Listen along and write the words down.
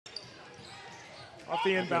Off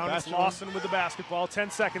the inbound, it's Lawson with the basketball. 10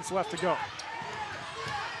 seconds left to go.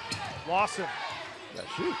 Lawson. Yeah,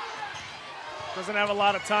 shoot. Doesn't have a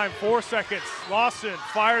lot of time. 4 seconds. Lawson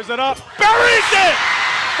fires it up. Buries it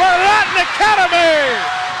for Latin Academy!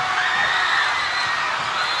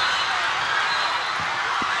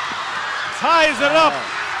 Ties it up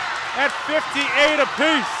at 58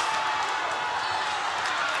 apiece.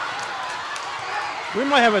 We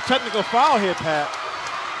might have a technical foul here, Pat.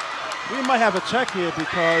 We might have a check here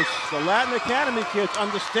because the Latin Academy kids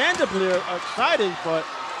understandably are excited, but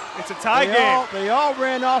it's a tie game. They all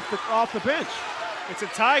ran off the bench. It's a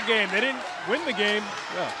tie game. They didn't win the game.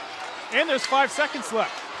 Yeah. And there's 5 seconds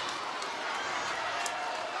left.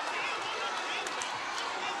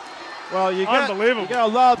 Well, you got a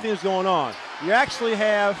lot of things going on. You actually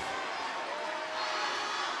have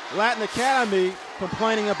Latin Academy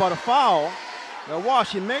complaining about a foul. Now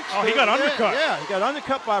watch, he makes he got undercut. Yeah, he got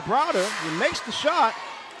undercut by Browder. He makes the shot.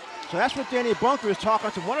 So that's what Danny Bunker is talking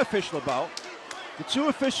to one official about. The 2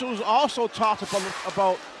 officials also talked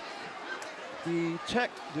about the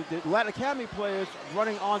Latin Academy players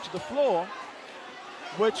running onto the floor,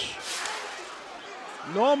 which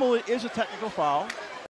normally is a technical foul.